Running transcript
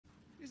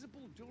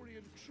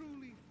Eldorian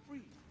truly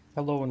free.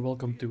 Hello and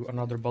welcome to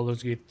another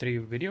Baldur's Gate 3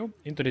 video.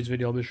 In today's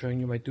video I'll be showing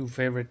you my two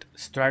favorite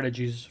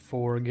strategies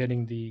for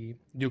getting the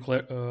Duke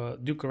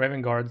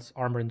Ravengards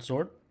armor and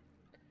sword.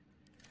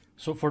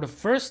 So for the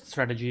first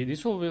strategy,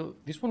 this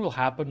one will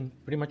happen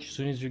pretty much as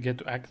soon as you get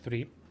to Act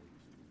 3.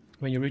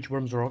 When you reach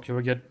Wyrm's Rock, you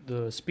will get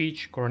the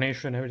speech,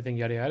 coronation, everything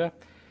yada yada.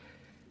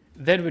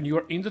 Then when you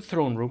are in the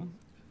throne room,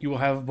 you will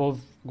have both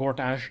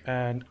Gortash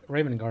and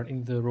Ravengard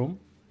in the room.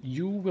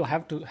 You will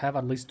have to have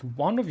at least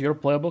one of your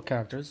playable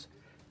characters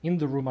in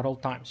the room at all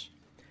times.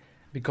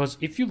 Because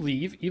if you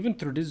leave, even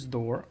through this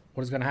door,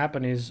 what is going to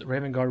happen is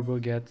Ravengard will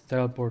get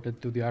teleported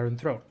to the Iron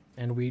Throne.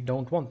 And we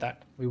don't want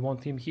that. We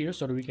want him here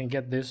so that we can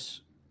get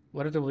this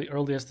relatively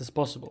earliest as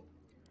possible.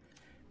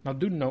 Now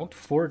do note,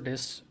 for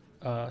this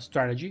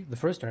strategy, the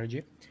first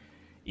strategy,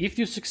 if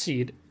you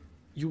succeed,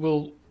 you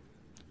will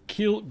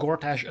kill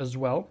Gortash as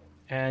well,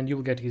 and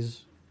you'll get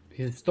his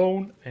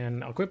stone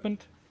and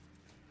equipment.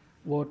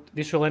 What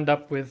this will end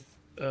up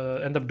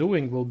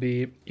doing will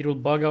be, it will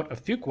bug out a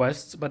few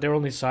quests, but they're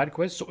only side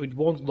quests, so it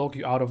won't lock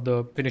you out of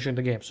the finishing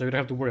the game, so you don't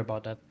have to worry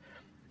about that.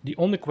 The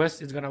only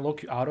quest it's gonna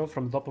lock you out of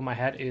from the top of my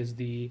head is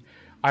the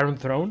Iron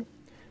Throne,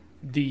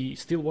 the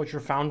Steel Watcher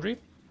Foundry,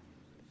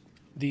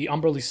 the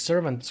Umberly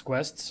Servants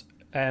quests,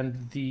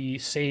 and the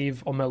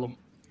Save Omelum.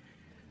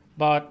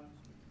 But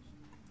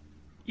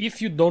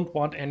if you don't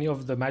want any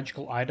of the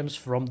magical items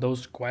from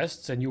those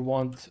quests and you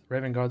want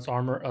Ravengard's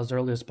armor as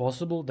early as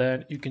possible,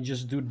 then you can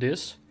just do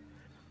this.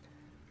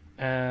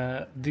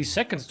 The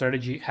second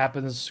strategy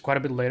happens quite a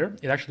bit later.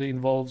 It actually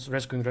involves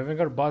rescuing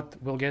Ravengard, but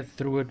we'll get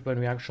through it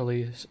when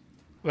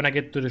I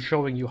get to the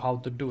showing you how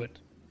to do it.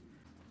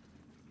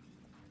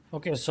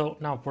 Okay, so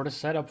now for the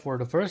setup for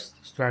the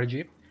first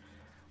strategy,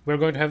 we're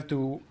going to have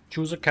to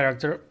choose a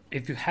character.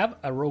 If you have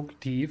a rogue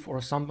thief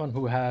or someone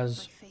who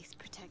has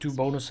two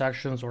bonus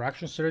actions or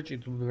action surge,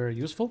 it will be very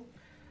useful.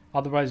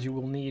 Otherwise, you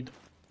will need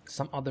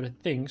some other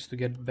things to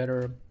get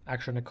better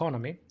action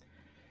economy.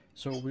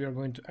 So we are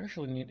going to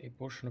actually need a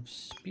potion of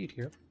speed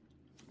here.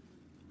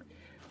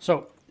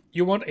 So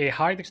you want a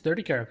high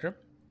dexterity character.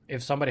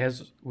 If somebody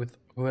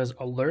who has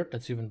alert,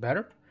 that's even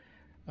better.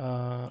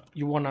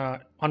 You want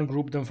to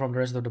ungroup them from the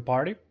rest of the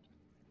party.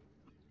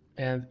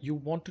 And you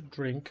want to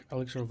drink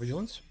Elixir of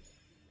Vigilance.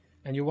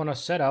 And you want to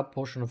set up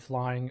Potion of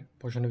Flying,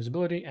 Potion of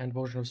Visibility, and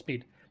Potion of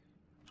Speed.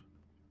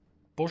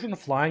 Potion of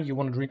Flying you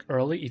want to drink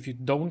early if you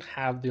don't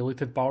have the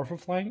elite power for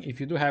flying. If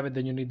you do have it,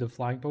 then you need the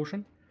Flying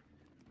Potion.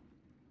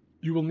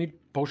 You will need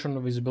Potion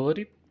of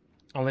Visibility,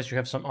 unless you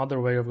have some other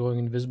way of going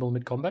invisible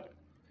mid-combat.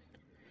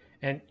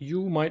 And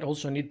you might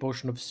also need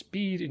Potion of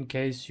Speed in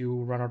case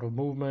you run out of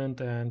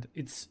movement, and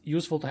it's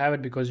useful to have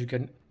it because you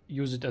can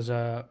use it as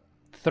a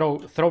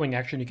throwing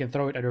action. You can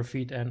throw it at your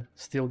feet and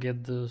still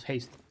get the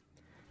haste.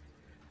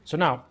 So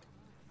now,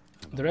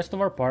 the rest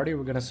of our party,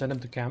 we're gonna send them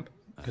to camp,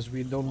 because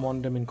we don't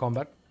want them in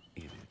combat.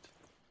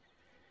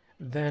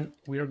 Then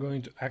we are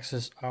going to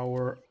access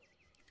our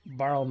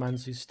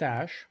Barrelmancy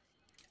stash.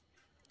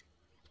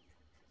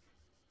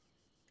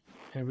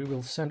 And we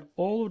will send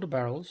all of the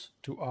barrels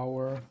to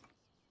our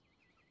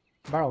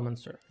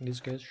Barrelmancer, in this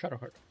case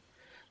Shadowheart.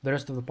 The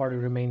rest of the party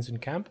remains in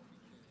camp.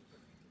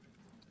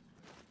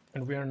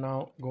 And we are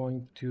now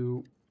going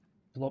to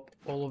plop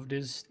all of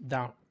this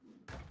down.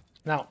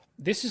 Now,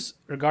 this is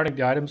regarding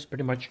the items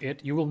pretty much it.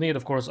 You will need,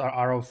 of course, our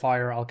Arrow,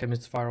 Fire,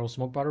 Alchemist, Fire, or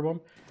Smoke Powder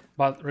Bomb.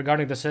 But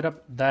regarding the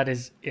setup, that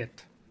is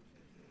it.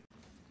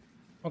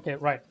 Okay,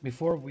 right.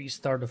 Before we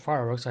start the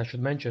fireworks, I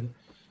should mention,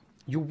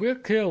 you will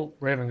kill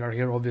Ravengard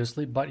here,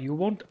 obviously, but you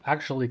won't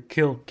actually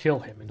kill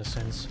him, in a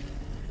sense.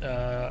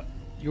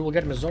 You will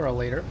get Mizora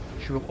later.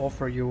 She will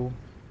offer you...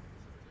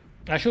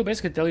 she'll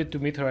basically tell you to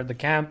meet her at the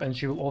camp, and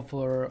she will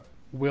offer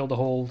Will the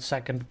whole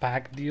second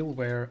pack deal,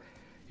 where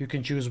you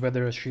can choose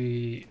whether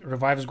she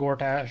revives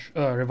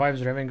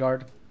revives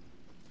Ravengard,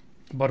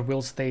 but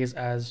Will stays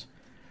as...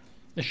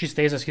 she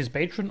stays as his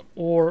patron,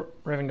 or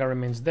Ravengard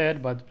remains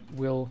dead, but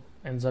Will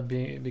ends up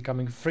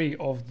becoming free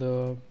of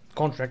the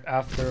contract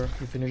after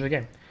you finish the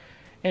game.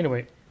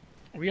 Anyway,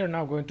 we are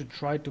now going to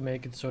try to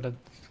make it so that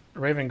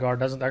Ravengard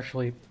doesn't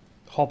actually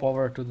hop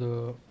over to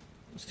the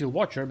Steel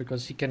Watcher,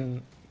 because he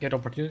can get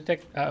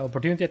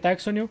opportunity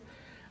attacks on you,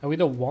 and we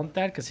don't want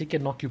that because he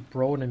can knock you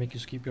prone and make you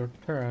skip your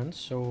turn.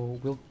 So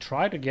we'll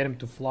try to get him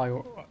to fly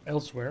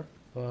elsewhere,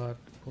 but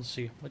we'll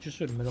see. Let's just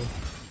do it in the middle.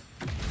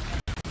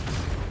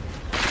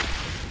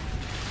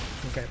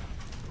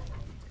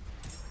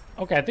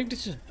 Okay, I think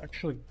this is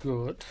actually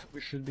good.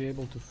 We should be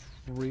able to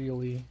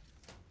freely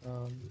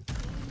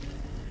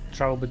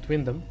travel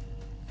between them.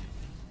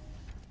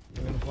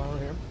 I'm gonna flower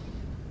here.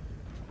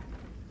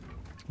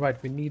 Right,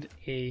 we need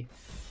a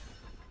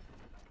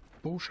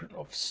Potion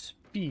of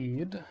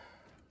Speed.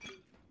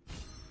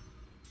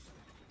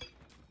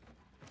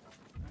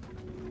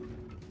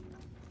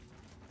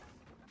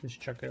 Let's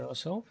check it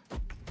ourselves.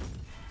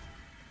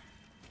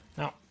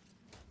 Now,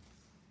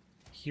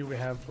 here we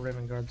have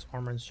Ravengard's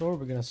armor and sword.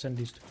 We're gonna send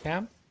these to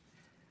camp.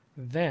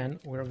 Then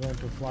we're going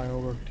to fly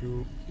over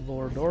to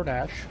Lord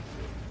DoorDash.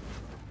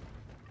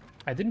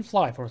 I didn't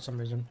fly for some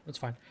reason. That's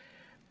fine.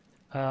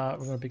 We're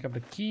gonna pick up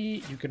the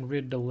key. You can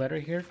read the letter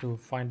here to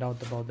find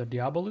out about the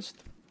Diabolist.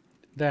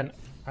 Then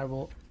I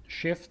will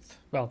shift,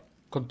 well,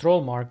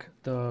 control mark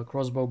the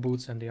crossbow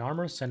boots and the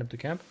armor, send them to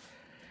camp.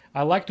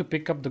 I like to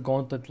pick up the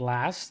gauntlet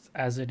last,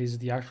 as it is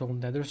the actual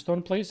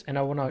netherstone place, and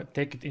I want to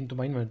take it into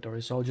my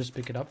inventory, so I'll just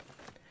pick it up.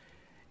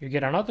 You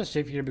get another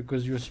save here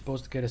because you're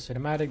supposed to get a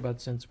cinematic, but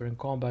since we're in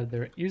combat,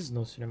 there is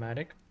no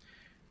cinematic.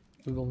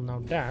 We will now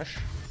dash,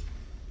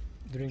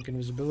 drink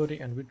invisibility,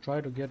 and we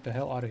try to get the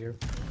hell out of here.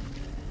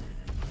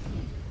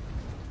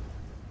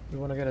 We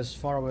want to get as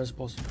far away as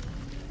possible.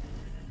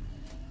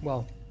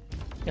 Well,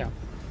 yeah.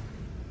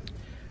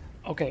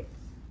 Okay.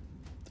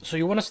 So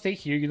you want to stay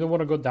here, you don't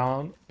want to go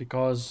down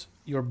because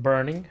you're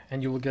burning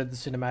and you will get the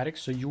cinematic,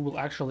 so you will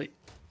actually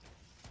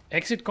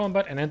exit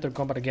combat and enter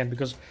combat again,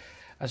 because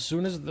as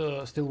soon as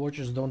the Steel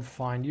Watchers don't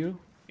find you,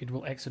 it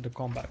will exit the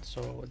combat.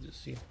 So let's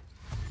just see.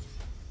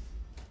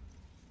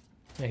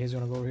 Yeah, he's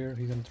gonna go over here,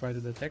 he's gonna try to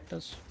detect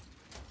us.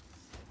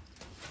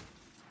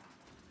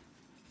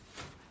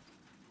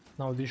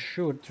 Now this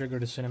should trigger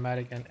the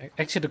cinematic and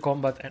exit the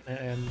combat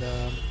and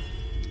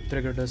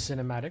trigger the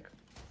cinematic.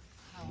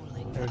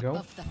 There we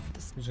go.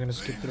 Just gonna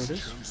skip through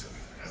this.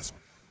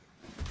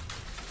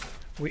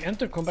 We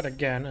enter combat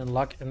again, and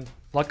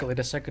luckily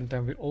the second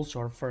time we also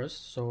are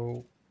first.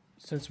 So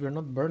since we're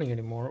not burning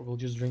anymore, we'll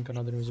just drink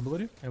another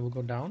invisibility and we'll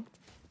go down.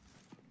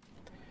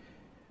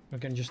 We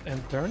can just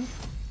end turn.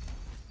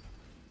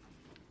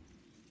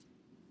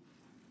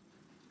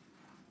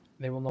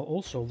 They will now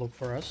also look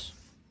for us.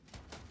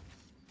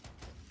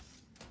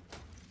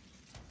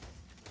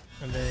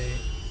 And they,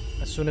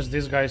 as soon as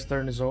this guy's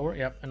turn is over,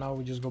 yep, and now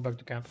we just go back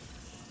to camp.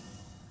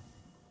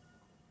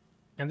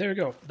 And there you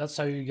go. That's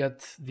how you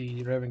get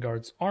the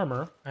Ravengard's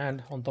armor,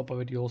 and on top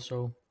of it you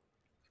also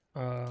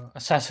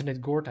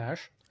assassinate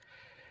Gortash.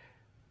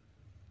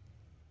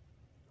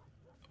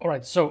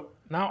 Alright, so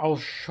now I'll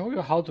show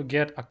you how to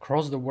get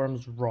across the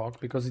Wyrm's Rock,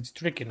 because it's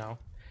tricky now.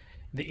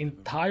 The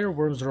entire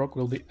Wyrm's Rock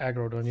will be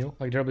aggro'd on you,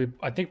 like there'll be,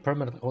 I think,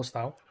 permanently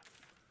hostile.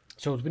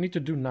 So what we need to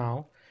do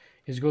now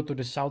is go to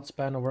the south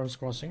span of Wyrm's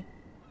Crossing,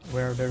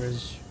 where there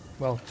is,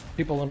 well,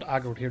 people aren't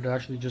aggro'd here, they're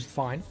actually just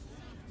fine.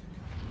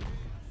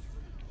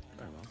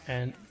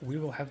 And we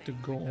will have to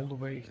go all the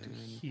way to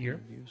here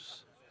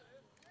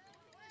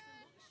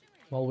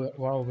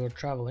while we're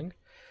traveling.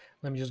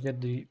 Let me just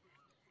get the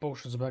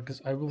potions back,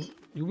 because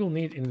you will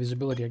need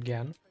invisibility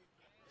again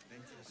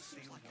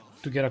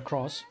to get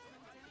across.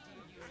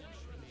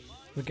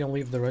 We can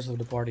leave the rest of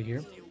the party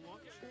here.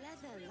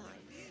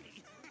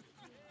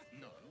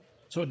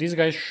 So these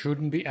guys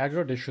shouldn't be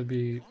aggro, they should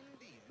be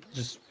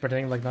just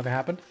pretending like nothing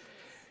happened.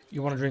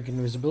 You want to drink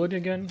invisibility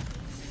again,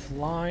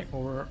 fly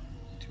over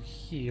to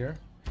here.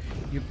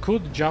 You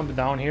could jump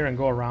down here and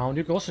go around.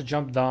 You could also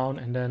jump down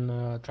and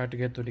then try to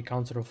get to the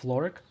Council of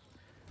Floric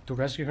to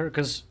rescue her,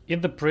 because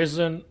in the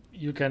prison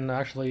you can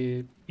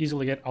actually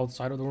easily get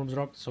outside of the Wyrm's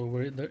Rock, so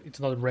it's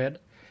not red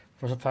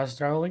for fast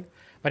traveling.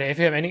 But if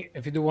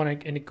you do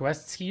want any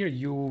quests here,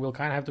 you will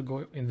kind of have to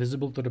go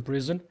invisible to the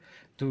prison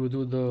to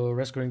do the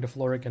rescuing the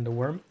Floric and the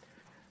Wyrm.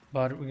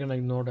 But we're gonna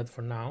ignore that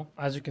for now.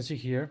 As you can see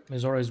here,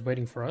 Mizora is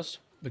waiting for us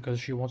because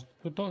she wants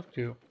to talk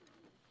to you,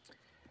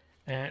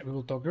 and we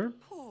will talk to her.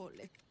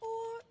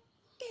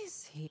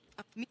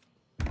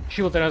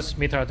 She will tell us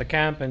meet her at the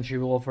camp, and she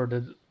will offer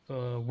the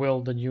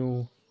the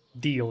new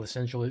deal.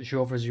 Essentially, she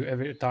offers you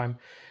every time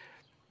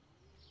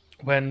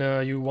when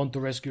you want to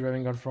rescue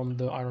Ravengard from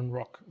the Iron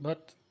Rock.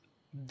 But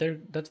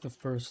that's the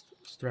first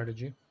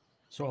strategy.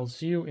 So I'll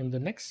see you in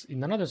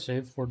another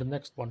save for the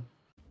next one.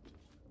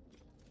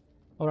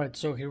 Alright,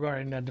 so here we are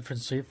in a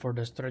different save for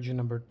the strategy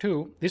number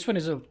 2. This one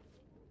is a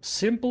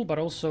simple but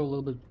also a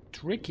little bit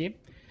tricky.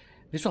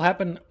 This will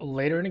happen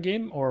later in the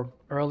game or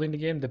early in the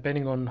game,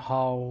 depending on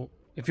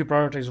if you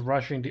prioritize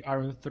rushing the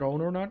Iron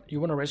Throne or not. You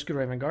want to rescue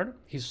Ravengard,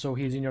 he's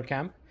in your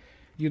camp.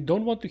 You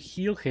don't want to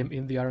heal him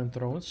in the Iron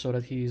Throne so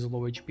that he is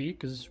low HP,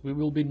 because we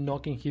will be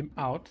knocking him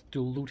out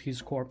to loot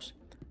his corpse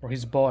or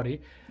his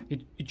body.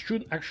 It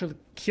should actually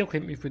kill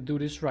him if we do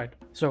this right.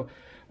 So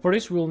for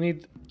this we'll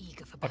need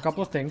a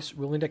couple of things.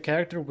 We'll need a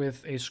character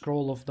with a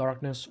Scroll of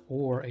Darkness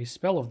or a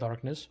Spell of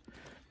Darkness.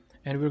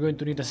 And we're going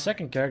to need a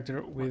second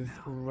character with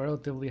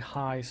relatively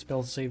high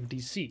spell save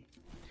DC.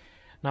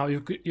 Now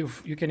you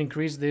can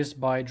increase this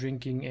by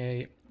drinking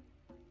a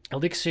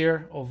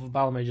elixir of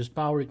Battle Mage's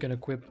power. You can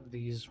equip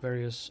these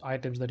various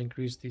items that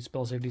increase the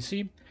spell save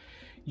DC.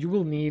 You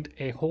will need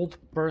a hold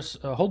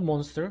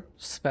monster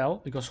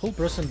spell, because hold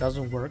person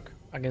doesn't work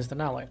against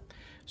an ally.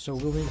 So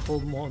we'll need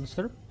hold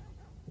monster.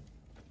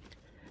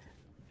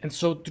 And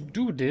so to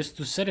do this,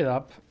 to set it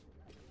up,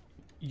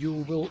 you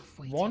will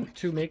want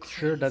to make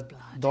sure that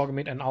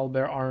Dogmeat and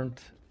Owlbear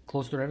aren't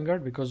close to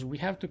Ravengard, because we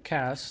have to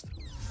cast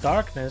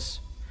Darkness,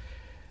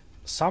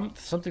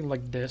 something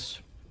like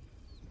this,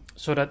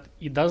 so that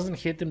it doesn't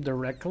hit him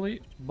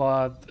directly,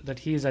 but that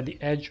he is at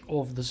the edge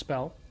of the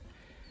spell.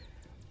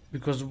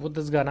 Because what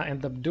that's gonna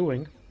end up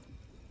doing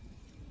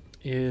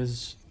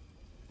is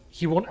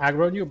he won't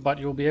aggro on you, but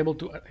you'll be able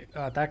to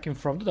attack him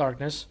from the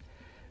darkness,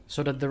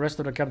 so that the rest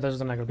of the camp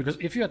doesn't aggro. Because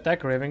if you attack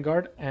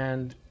Ravengard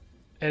and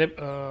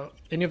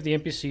any of the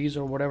NPCs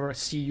or whatever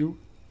see you,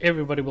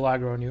 everybody will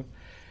aggro on you.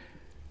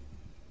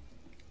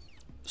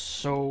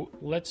 So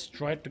let's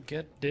try to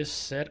get this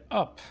set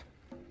up.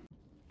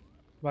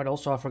 But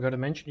also I forgot to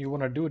mention, you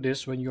want to do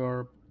this when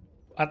you're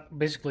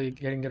basically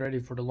getting ready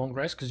for the long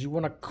rest, because you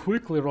want to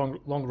quickly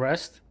long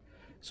rest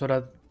so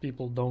that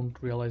people don't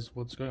realize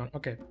what's going on.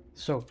 Okay,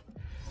 so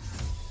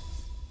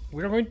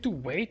we're going to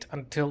wait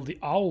until the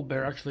owl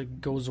bear actually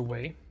goes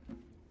away,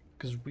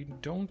 because we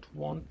don't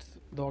want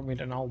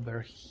dogmeat and owl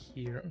bear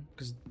here,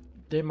 because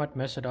they might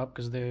mess it up,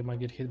 because they might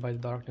get hit by the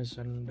darkness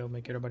and they'll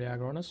make everybody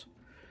aggro on us.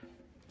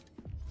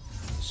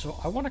 So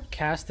I want to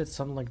cast it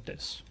something like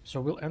this. So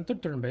we'll enter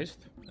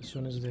turn-based as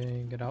soon as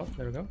they get out.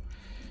 There we go.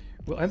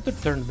 We'll enter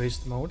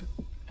turn-based mode,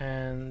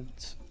 and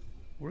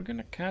we're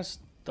gonna cast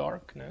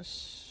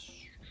darkness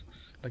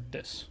like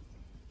this.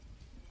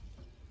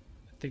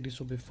 I think this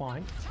will be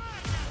fine.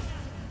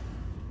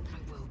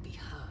 I will be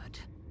heard.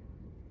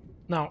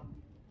 Now,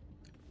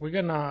 we're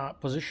gonna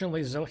position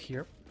Lae'zel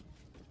here.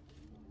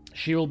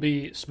 She will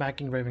be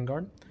smacking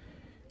Ravengard.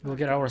 We'll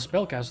get our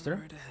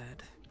spellcaster,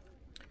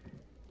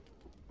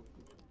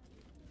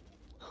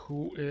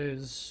 who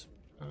is...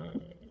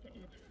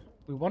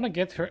 we want to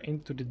get her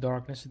into the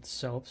darkness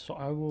itself, so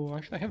I will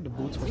actually have the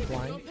boots for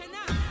flying.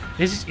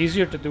 This is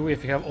easier to do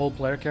if you have all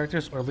player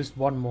characters, or at least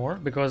one more,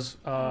 because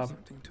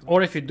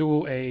or if you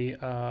do a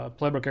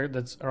player character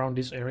that's around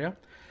this area.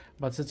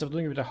 But since I'm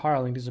doing it with a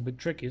hireling, this is a bit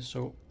tricky,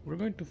 so we're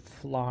going to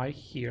fly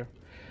here.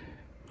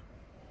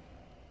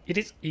 It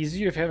is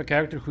easier if you have a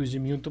character who is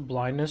immune to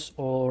blindness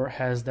or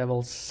has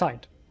Devil's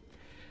Sight.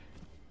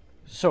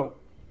 So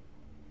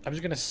I'm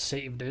just gonna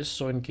save this,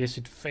 so in case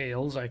it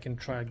fails I can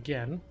try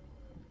again.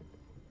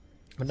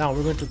 But now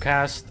we're going to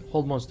cast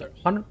Hold Monster.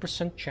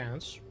 100%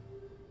 chance.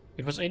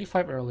 It was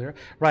 85 earlier.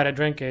 Right, I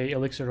drank a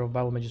elixir of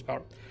Battle Mage's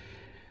Power.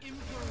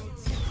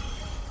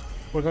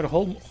 We're going to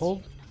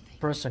hold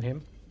person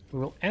him. We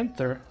will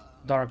enter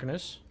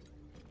darkness.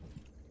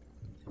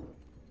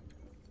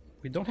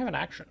 We don't have an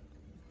action.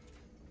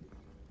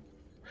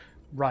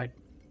 Right.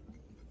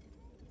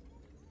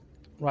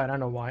 Right, I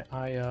know why.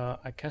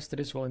 I casted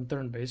this while in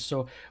turn base,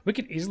 so we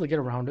can easily get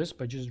around this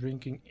by just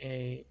drinking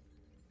a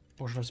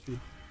potion of speed.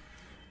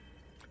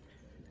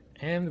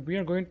 And we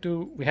are going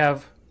to... we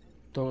have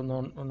the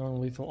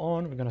non-lethal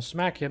on. We're gonna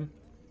smack him.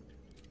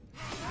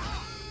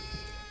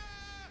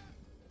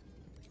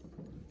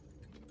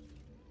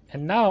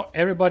 And now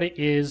everybody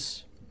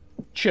is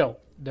chill.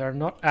 They're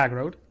not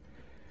aggroed.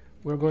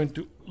 We're going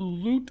to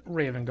loot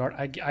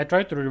Ravengard. I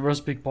tried to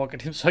reverse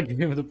pickpocket him, so I gave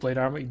him the plate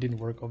armor. It didn't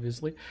work,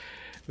 obviously.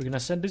 We're gonna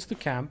send this to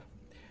camp.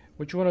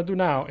 What you want to do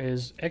now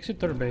is exit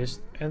turn base,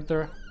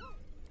 enter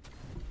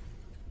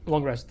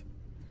long rest.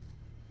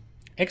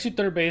 Exit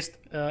turn based,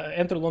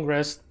 enter long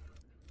rest,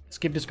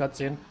 skip this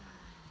cutscene.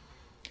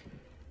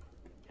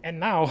 And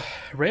now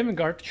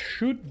Ravengard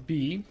should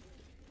be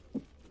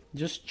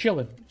just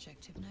chilling.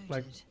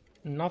 Like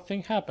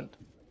nothing happened.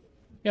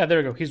 Yeah, there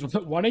we go. He's 1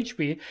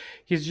 HP.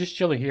 He's just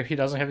chilling here. He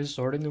doesn't have his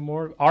sword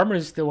anymore. Armor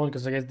is still on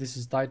because I guess this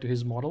is tied to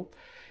his model.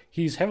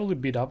 He's heavily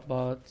beat up,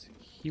 but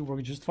he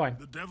worked just fine.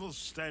 The devil's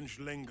stench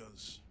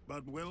lingers,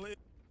 but will it?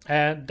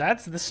 And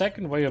that's the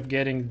second way of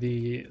getting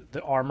the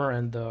armor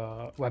and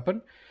the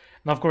weapon.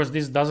 Now, of course,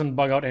 this doesn't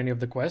bug out any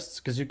of the quests,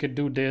 because you can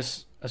do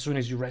this as soon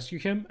as you rescue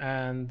him,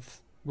 and,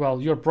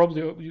 well, you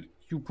probably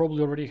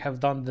already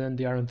have done then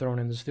the Iron Throne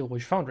and the Steel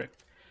Witch Foundry.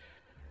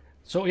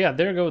 So yeah,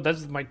 there you go.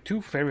 That's my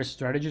two favorite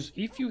strategies.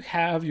 If you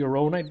have your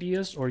own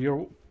ideas or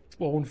your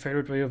own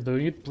favorite way of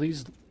doing it,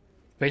 please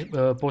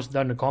post it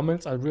down in the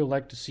comments. I'd really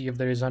like to see if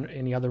there is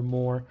any other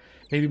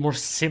maybe more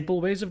simple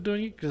ways of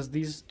doing it, because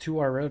these two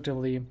are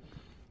relatively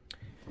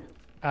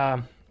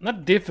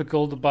not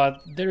difficult,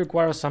 but they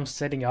require some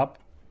setting up.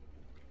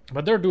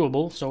 But they're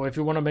doable, so if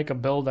you want to make a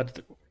build that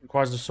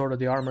requires the sword or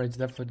the armor, it's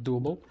definitely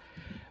doable.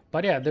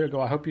 But yeah, there you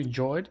go. I hope you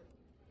enjoyed.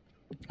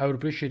 I would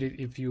appreciate it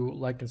if you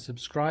like and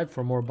subscribe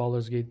for more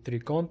Baldur's Gate 3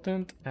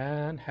 content,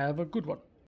 and have a good one.